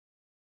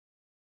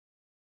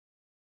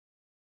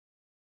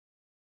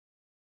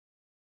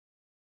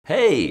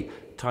Hey,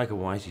 Taika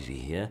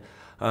Waititi here.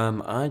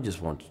 I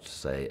just wanted to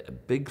say a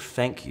big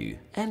thank you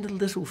and a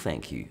little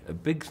thank you. A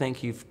big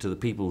thank you to the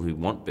people who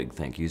want big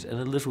thank yous and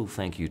a little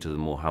thank you to the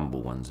more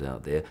humble ones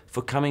out there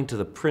for coming to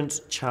the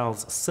Prince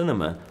Charles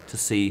Cinema to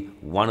see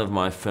one of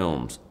my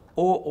films,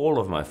 or all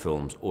of my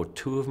films, or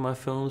two of my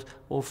films,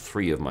 or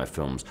three of my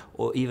films,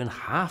 or even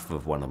half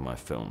of one of my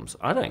films.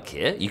 I don't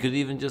care. You could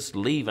even just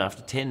leave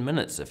after 10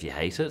 minutes if you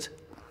hate it.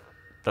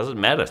 Doesn't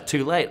matter.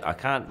 Too late. I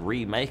can't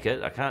remake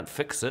it. I can't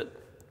fix it.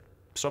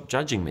 Stop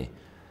judging me.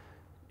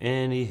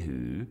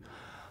 Anywho,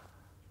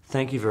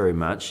 thank you very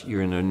much.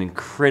 You're in an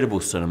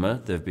incredible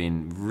cinema. They've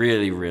been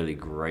really, really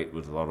great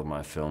with a lot of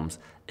my films.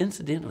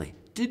 Incidentally,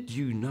 did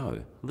you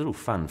know, little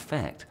fun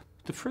fact,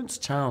 the Prince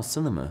Charles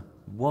Cinema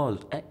was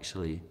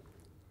actually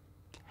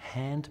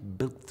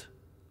hand-built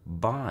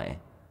by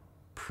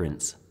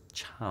Prince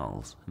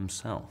Charles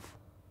himself.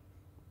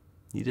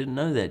 You didn't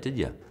know that, did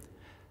you?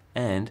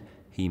 And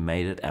he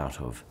made it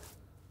out of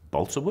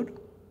balsa wood,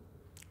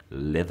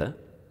 leather,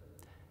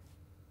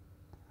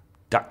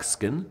 duck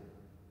skin,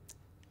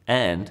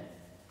 and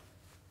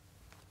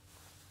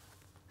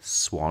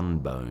swan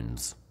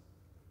bones.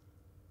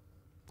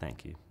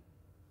 Thank you,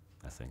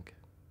 I think.